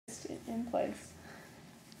in place.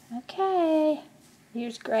 Okay.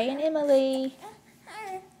 Here's Gray and Emily.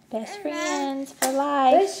 Best friends for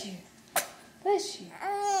life. Bless you. Bless you.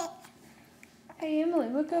 Hey, Emily,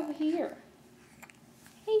 look over here.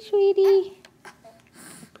 Hey, sweetie.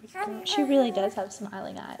 She really does have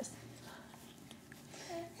smiling eyes.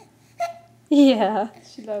 Yeah.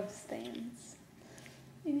 She loves fans.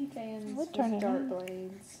 Any fans We'll with turn it dark on.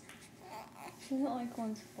 blades. She doesn't like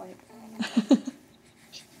ones with white blades.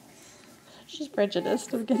 She's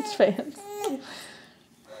prejudiced against fans.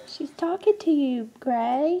 She's talking to you,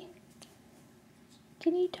 Gray.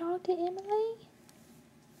 Can you talk to Emily?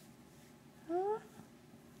 Huh?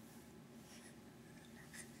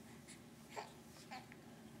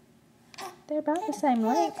 They're about the same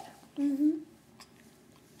length. Mm-hmm.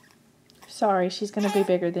 Sorry, she's going to be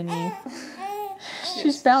bigger than you.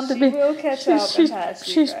 She's bound to be. She will catch up and pass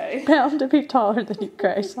you, She's Gray. bound to be taller than you,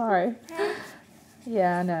 Gray. Sorry.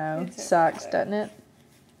 Yeah, I know. It's Sucks, okay. doesn't it?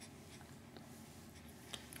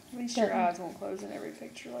 At least your eyes won't close in every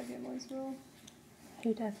picture like Emily's will.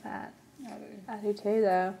 Who does that? I do. I do too,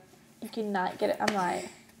 though. You cannot get it. I'm like,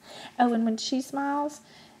 oh, and when she smiles,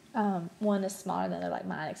 one is smaller than they're like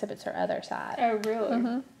mine, except it's her other side. Oh, really?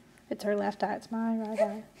 Mm-hmm. It's her left eye, it's my right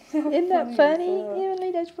eye. How Isn't that funny? is that?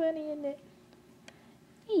 Emily, that's funny, isn't it?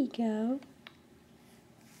 There you go.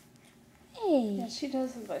 Hey. Yeah, she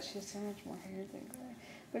does look like she has so much more hair than Gray.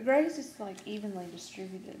 But Gray's just like evenly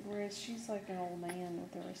distributed, whereas she's like an old man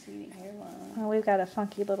with a receding hairline. Well, we've got a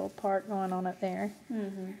funky little part going on up there.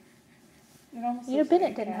 Mm-hmm. It almost You know, looks Bennett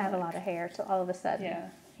like a didn't have a cat. lot of hair, so all of a sudden Yeah.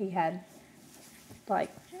 he had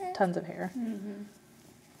like tons of hair. Mm-hmm.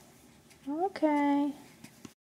 Okay.